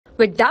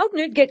With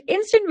Doubtnut, get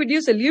instant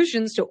video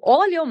solutions to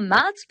all your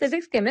maths,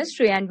 physics,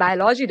 chemistry, and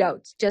biology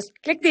doubts. Just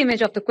click the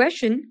image of the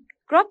question,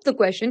 crop the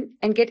question,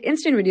 and get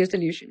instant video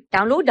solution.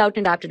 Download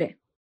Doubtnut app today.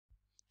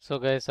 So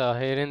guys,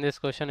 here in this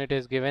question it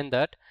is given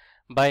that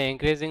by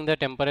increasing the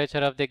temperature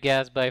of the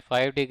gas by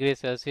 5 degrees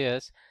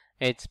Celsius,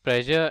 its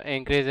pressure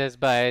increases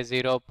by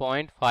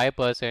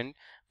 0.5%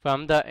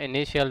 from the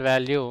initial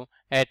value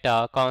at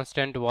a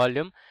constant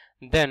volume.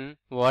 Then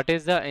what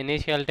is the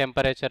initial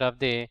temperature of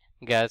the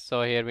gas?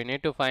 So here we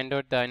need to find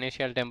out the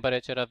initial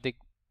temperature of the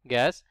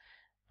gas.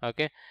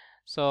 Okay,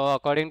 so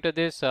according to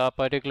this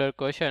particular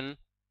question,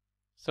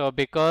 so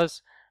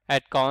because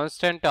at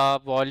constant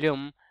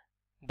volume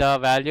the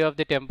value of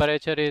the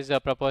temperature is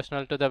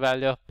proportional to the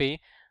value of P,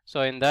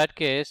 so in that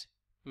case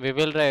we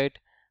will write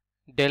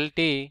del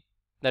T,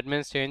 that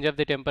means change of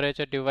the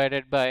temperature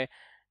divided by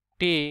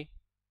T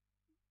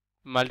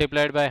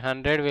multiplied by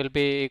 100 will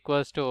be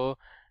equals to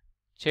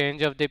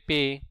change of the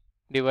P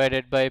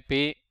divided by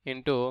P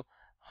into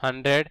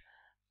 100.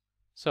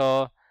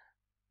 So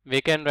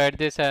we can write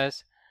this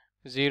as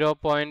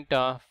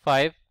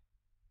 0.5.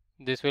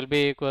 This will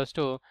be equals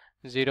to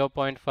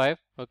 0.5.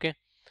 okay,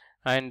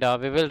 and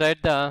we will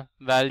write the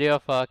value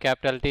of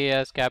capital T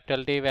as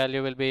capital T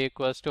value will be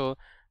equals to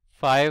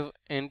 5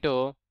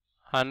 into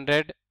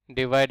 100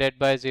 divided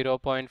by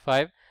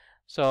 0.5.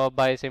 so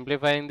by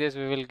simplifying this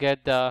we will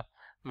get the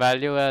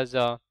value as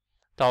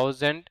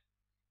 1000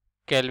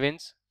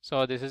 kelvins.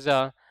 So this is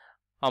a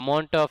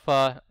amount of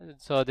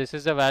so this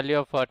is the value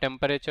of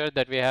temperature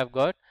that we have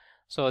got.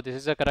 So this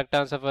is the correct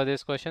answer for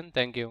this question.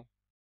 Thank you.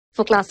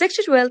 For class 6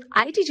 to 12,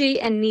 IIT JEE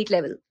and NEET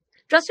level.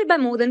 Trusted by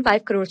more than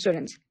 5 crore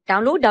students.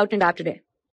 Download Doubtnut app today.